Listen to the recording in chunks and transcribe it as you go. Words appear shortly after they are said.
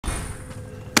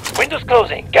Windows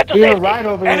closing. Get to You're safety. right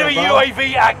over here, Enemy bro.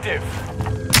 UAV active.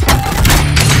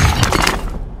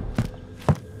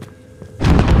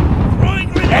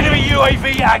 Enemy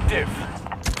UAV active.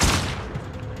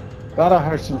 Thought I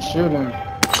heard some shooting.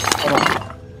 Hold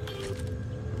on.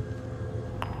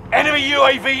 Enemy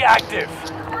UAV active.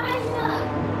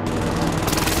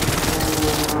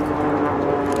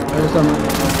 There's some.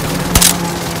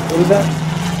 What is that?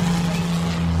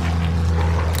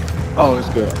 Oh, it's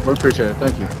good. We appreciate it.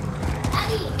 Thank you.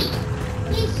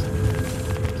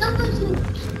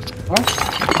 What?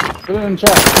 Put it in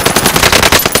chat.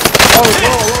 Oh,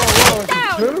 whoa. Is it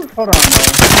true? Hold on, man.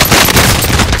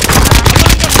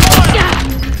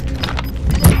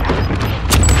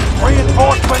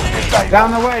 Reinforcements disabled.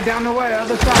 Down the way,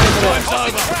 other side of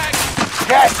it.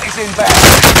 Gas is inbound.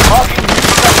 Marking new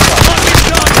sector.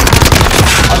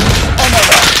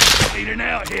 Leading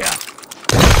out here.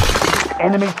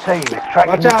 Enemy team is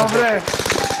tracking. Watch out over there.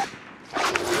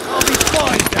 I'll be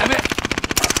fine, damn it.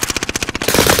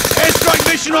 Airstrike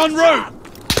mission en route.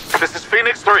 This is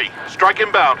Phoenix 3. Strike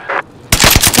inbound.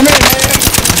 Come here, man.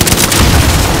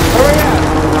 Hurry up.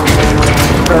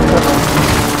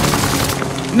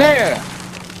 Nair.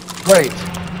 Wait.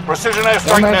 Precision Don't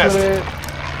airstrike mess nest. with it.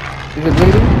 Is it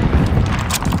bleeding?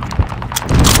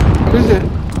 What is it?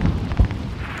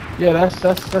 Yeah,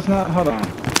 that's not. Hold on.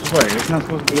 Wait, it's not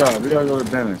supposed to be out. We gotta go to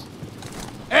the dentist.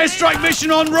 Airstrike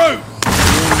mission en route.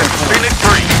 This is Phoenix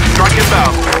 3. Strike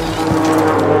inbound.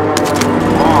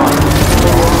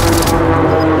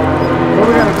 Where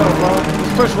we gotta go, bro?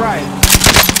 Let's push right.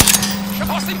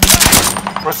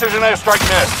 Precision airstrike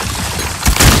nest.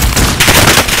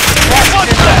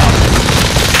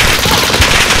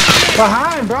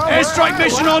 Behind, bro. Airstrike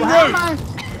mission en route.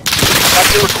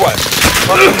 That's your request.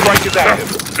 Cluster strike is active.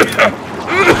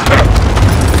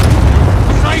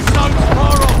 Safe zone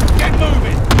far off. Get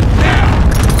moving. Now.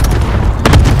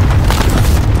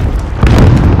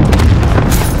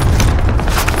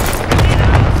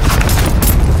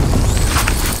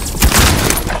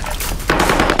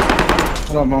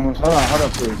 Hold on, moments. Hold on,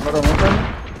 please. Hold on, one second.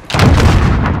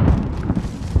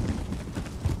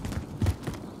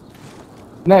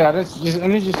 Nah, I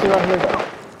need you to sit right here.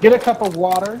 Get a cup of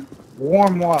water,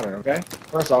 warm water, okay?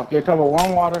 First off, get a cup of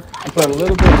warm water and put a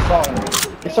little bit of salt in it.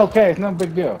 It's okay, it's no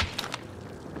big deal.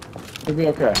 It'll be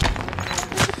okay.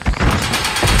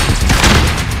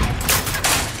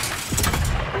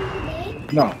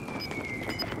 No.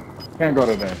 Can't go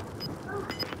to there.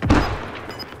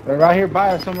 They're right here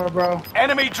by us somewhere, bro.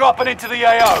 Enemy dropping into the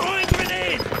AO.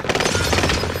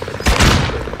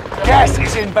 Gas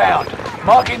is inbound.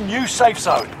 Marking new safe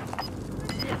zone.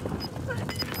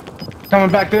 Coming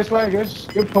back this way,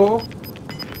 good pull.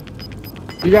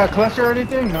 You got a cluster or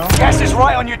anything? No? Gas is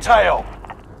right on your tail.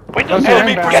 Windows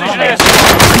Enemy closing. precision Get to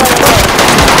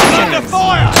airstrike. Under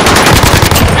fire.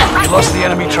 We lost the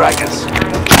enemy trackers.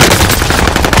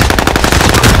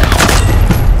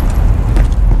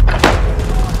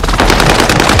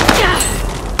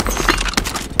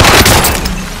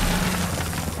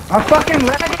 I'm fucking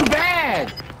lagging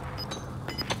bad!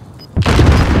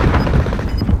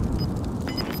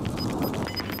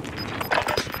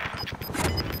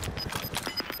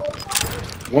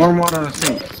 Warm water on the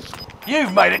sink.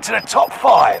 You've made it to the top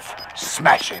 5.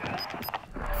 Smashing.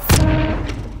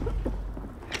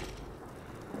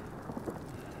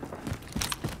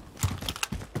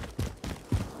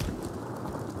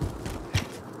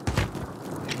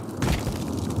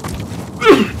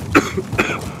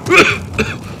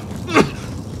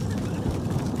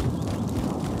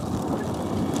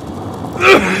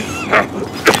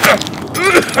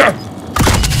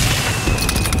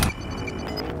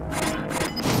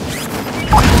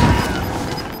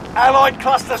 Allied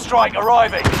cluster strike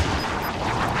arriving.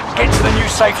 Get to the new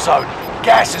safe zone.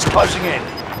 Gas is closing in.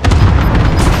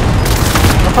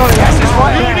 Gas is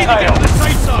right on your tail. The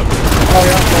safe zone. Oh,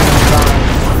 yeah.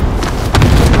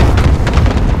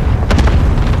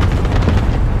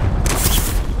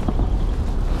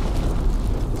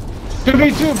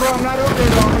 2v2, bro. I'm not over there,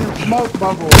 though. I'm in the smoke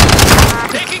bubble.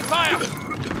 Taking fire.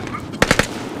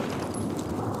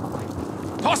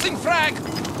 Tossing frag.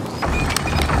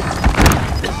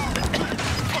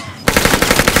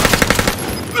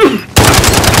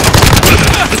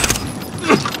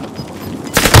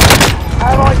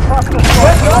 Allied cluster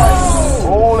strike.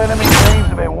 All enemy teams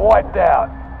have been wiped out.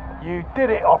 You did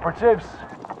it, operatives.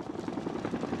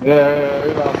 Yeah,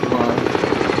 we lost one.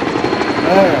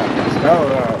 Yeah, let's go,